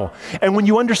now. And when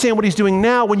you understand what he's doing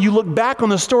now, when you look back on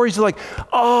the stories, you're like,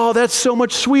 oh, that's so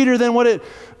much sweeter than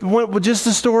just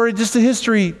the story, just the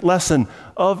history lesson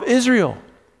of Israel.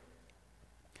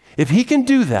 If he can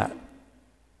do that,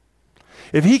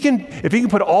 if he can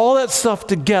put all that stuff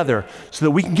together so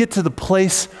that we can get to the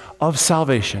place of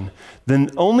salvation,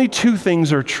 then only two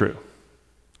things are true.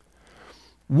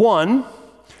 One,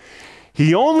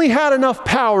 he only had enough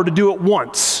power to do it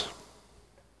once.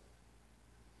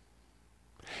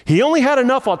 He only had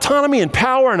enough autonomy and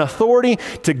power and authority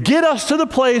to get us to the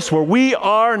place where we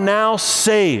are now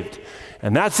saved.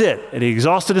 And that's it. And he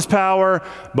exhausted his power,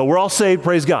 but we're all saved,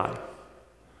 praise God.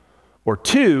 Or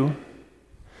two,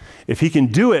 if he can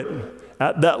do it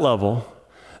at that level,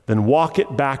 then walk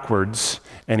it backwards,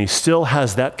 and he still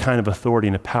has that kind of authority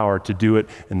and power to do it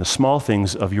in the small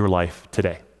things of your life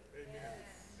today.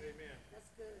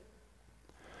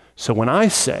 So when I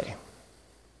say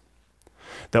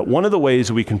that one of the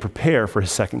ways we can prepare for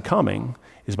his second coming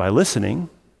is by listening,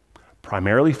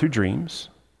 primarily through dreams,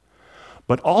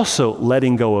 but also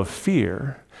letting go of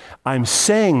fear, I'm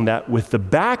saying that with the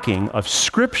backing of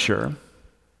Scripture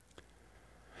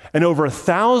and over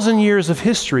 1,000 years of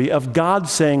history of God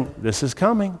saying, this is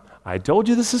coming. I told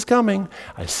you this is coming.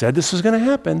 I said this was going to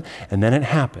happen, and then it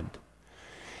happened.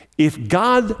 If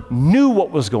God knew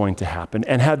what was going to happen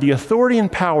and had the authority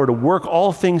and power to work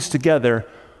all things together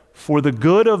for the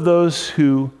good of those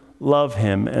who love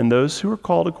him and those who are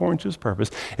called according to his purpose,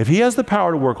 if he has the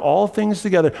power to work all things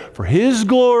together for his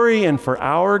glory and for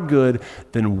our good,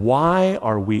 then why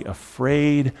are we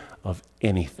afraid of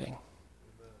anything?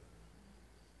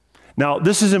 Now,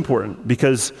 this is important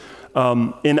because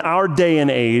in our day and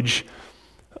age,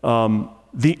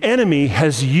 the enemy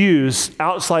has used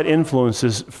outside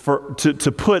influences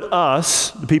to put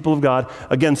us, the people of God,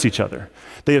 against each other.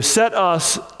 They have set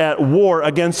us at war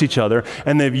against each other,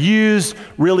 and they've used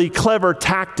really clever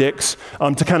tactics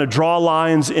to kind of draw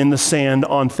lines in the sand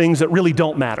on things that really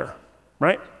don't matter,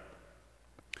 right?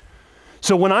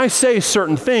 So when I say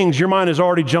certain things, your mind is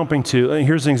already jumping to, and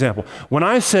here's an example. When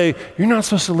I say, you're not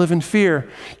supposed to live in fear,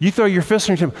 you throw your fist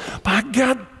on your table, by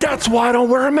God, that's why I don't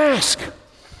wear a mask.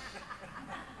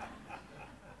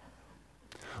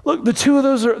 Look, the two of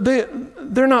those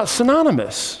they're not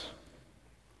synonymous.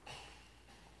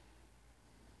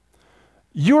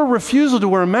 Your refusal to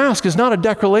wear a mask is not a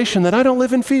declaration that I don't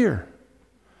live in fear.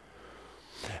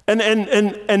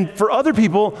 And for other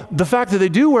people, the fact that they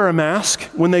do wear a mask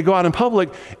when they go out in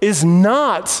public is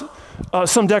not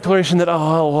some declaration that,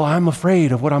 oh, well, I'm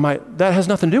afraid of what I might. That has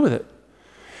nothing to do with it.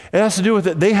 It has to do with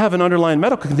that they have an underlying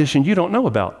medical condition you don't know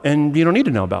about and you don't need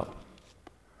to know about.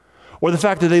 Or the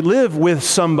fact that they live with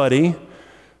somebody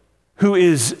who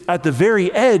is at the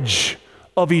very edge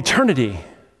of eternity,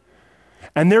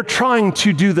 and they're trying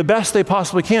to do the best they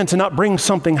possibly can to not bring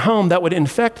something home that would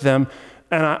infect them,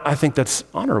 and I think that's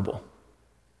honorable.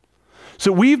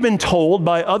 So we've been told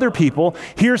by other people,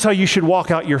 here's how you should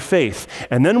walk out your faith.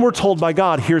 And then we're told by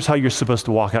God, here's how you're supposed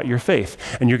to walk out your faith.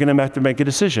 And you're going to have to make a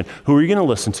decision. Who are you going to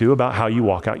listen to about how you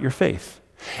walk out your faith?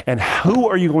 And who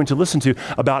are you going to listen to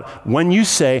about when you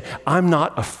say, I'm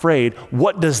not afraid,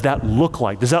 what does that look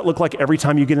like? Does that look like every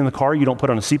time you get in the car, you don't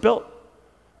put on a seatbelt?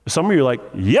 Some of you are like,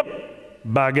 yep,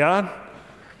 by God.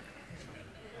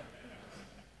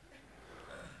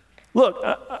 Look,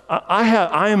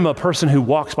 I am a person who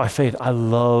walks by faith. I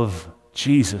love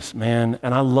Jesus, man,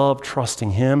 and I love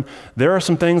trusting him. There are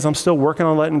some things I'm still working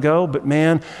on letting go, but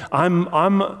man, I'm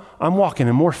walking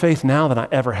in more faith now than I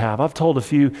ever have. I've told a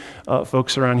few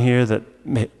folks around here that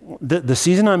the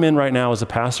season I'm in right now as a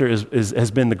pastor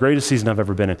has been the greatest season I've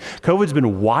ever been in. COVID's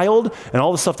been wild and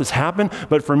all the stuff that's happened,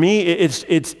 but for me,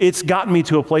 it's gotten me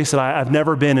to a place that I've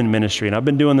never been in ministry, and I've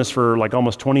been doing this for like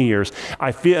almost 20 years.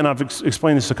 I feel, and I've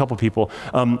explained this to a couple people.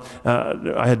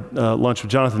 I had lunch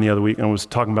with Jonathan the other week, and I was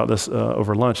talking about this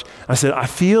over lunch. I said, I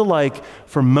feel like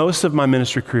for most of my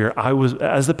ministry career,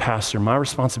 as the pastor, my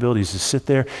responsibility is to sit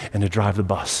there and to drive the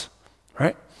bus,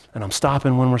 right? and I'm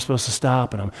stopping when we're supposed to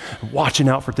stop, and I'm watching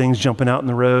out for things jumping out in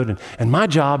the road. And my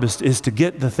job is to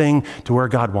get the thing to where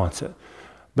God wants it.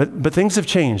 But things have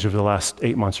changed over the last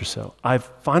 8 months or so. I've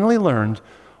finally learned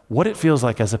what it feels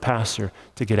like as a pastor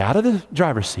to get out of the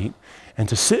driver's seat and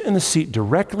to sit in the seat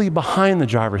directly behind the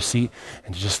driver's seat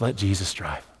and to just let Jesus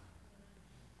drive.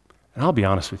 And I'll be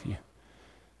honest with you,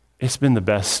 it's been the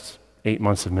best 8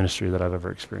 months of ministry that I've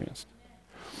ever experienced.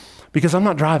 Because I'm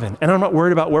not driving, and I'm not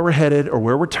worried about where we're headed or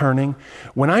where we're turning.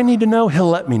 When I need to know, he'll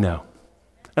let me know.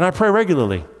 And I pray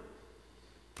regularly.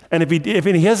 And if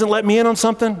he hasn't let me in on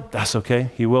something, that's okay.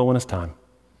 He will when it's time.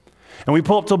 And we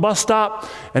pull up to a bus stop,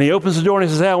 and he opens the door and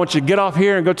he says, hey, I want you to get off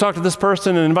here and go talk to this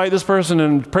person and invite this person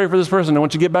and pray for this person. I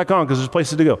want you to get back on because there's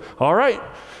places to go. All right.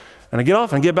 And I get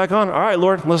off and get back on. All right,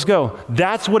 Lord, let's go.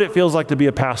 That's what it feels like to be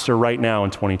a pastor right now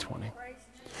in 2020.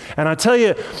 And I tell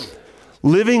you,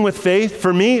 living with faith,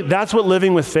 for me, that's what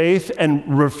living with faith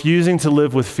and refusing to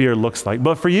live with fear looks like.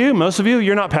 But for you, most of you,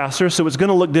 you're not pastors, so it's going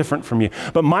to look different from you.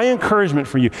 But my encouragement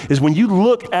for you is when you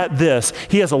look at this,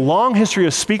 he has a long history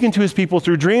of speaking to his people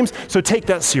through dreams, so take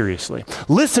that seriously.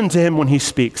 Listen to him when he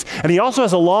speaks. And he also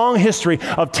has a long history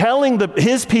of telling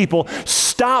his people,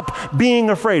 stop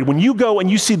being afraid. When you go and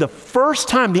you see the first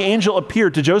time the angel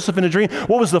appeared to Joseph in a dream,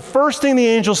 what was the first thing the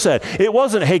angel said? It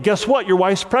wasn't, hey, guess what? Your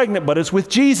wife's pregnant, but it's with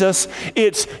Jesus.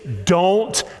 It's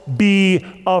don't be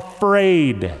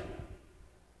afraid.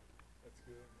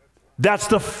 That's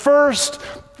the first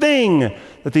thing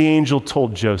that the angel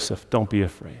told Joseph. Don't be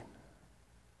afraid.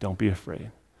 Don't be afraid.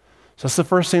 So that's the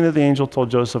first thing that the angel told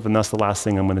Joseph, and that's the last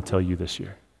thing I'm going to tell you this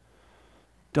year.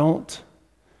 Don't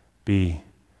be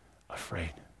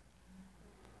afraid.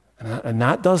 And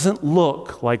that doesn't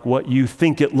look like what you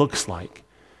think it looks like.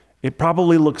 It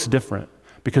probably looks different.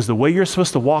 Because the way you're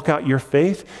supposed to walk out your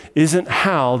faith isn't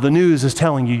how the news is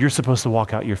telling you you're supposed to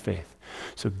walk out your faith.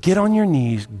 So get on your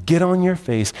knees, get on your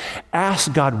face,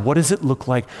 ask God, what does it look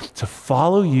like to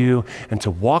follow you and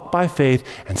to walk by faith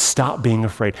and stop being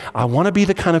afraid? I want to be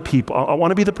the kind of people, I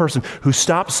want to be the person who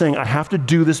stops saying, I have to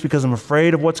do this because I'm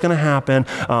afraid of what's going to happen.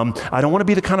 I don't want to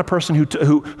be the kind of person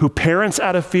who parents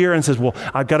out of fear and says, well,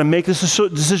 I've got to make this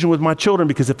decision with my children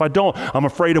because if I don't, I'm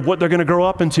afraid of what they're going to grow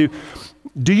up into.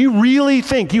 Do you really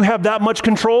think you have that much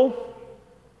control?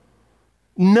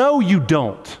 No, you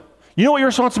don't. You know what your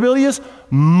responsibility is?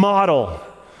 Model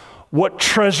what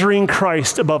treasuring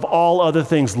Christ above all other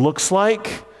things looks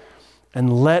like,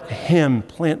 and let him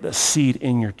plant the seed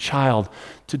in your child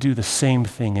to do the same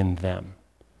thing in them.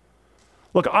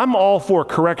 Look, I'm all for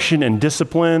correction and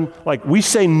discipline. Like, we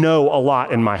say no a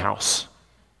lot in my house,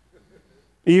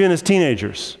 even as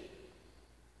teenagers.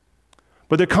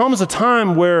 But there comes a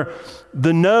time where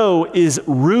the no is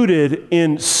rooted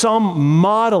in some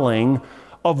modeling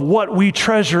of what we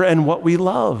treasure and what we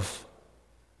love.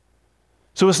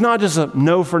 So it's not just a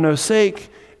no for no sake,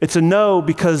 it's a no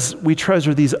because we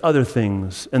treasure these other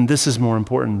things, and this is more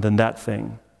important than that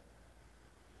thing.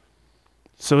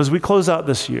 So as we close out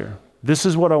this year, this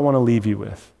is what I want to leave you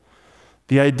with.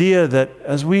 The idea that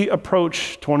as we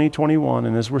approach 2021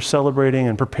 and as we're celebrating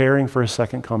and preparing for a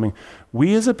second coming,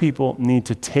 we as a people need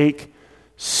to take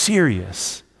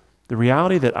serious the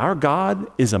reality that our God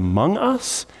is among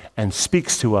us and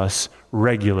speaks to us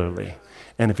regularly.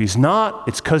 And if he's not,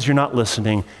 it's because you're not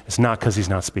listening. It's not because he's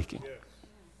not speaking.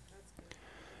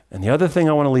 And the other thing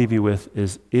I want to leave you with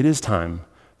is it is time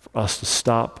for us to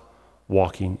stop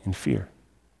walking in fear.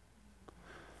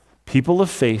 People of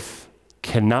faith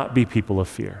cannot be people of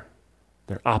fear.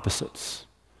 They're opposites.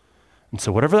 And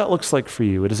so whatever that looks like for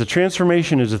you, it is a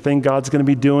transformation, it is a thing God's going to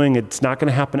be doing. It's not going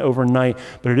to happen overnight,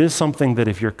 but it is something that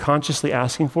if you're consciously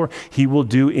asking for, he will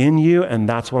do in you, and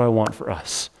that's what I want for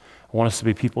us. I want us to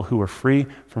be people who are free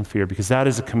from fear, because that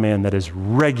is a command that is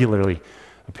regularly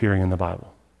appearing in the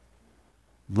Bible.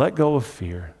 Let go of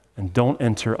fear and don't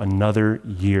enter another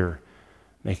year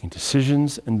making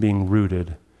decisions and being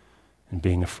rooted and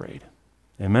being afraid.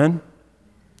 Amen?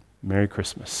 Merry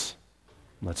Christmas.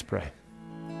 Let's pray.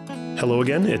 Hello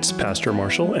again, it's Pastor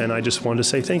Marshall, and I just wanted to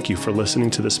say thank you for listening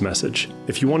to this message.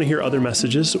 If you want to hear other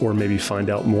messages or maybe find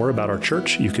out more about our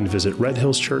church, you can visit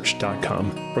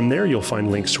redhillschurch.com. From there, you'll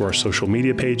find links to our social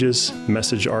media pages,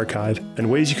 message archive, and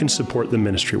ways you can support the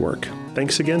ministry work.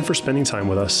 Thanks again for spending time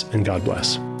with us, and God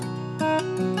bless.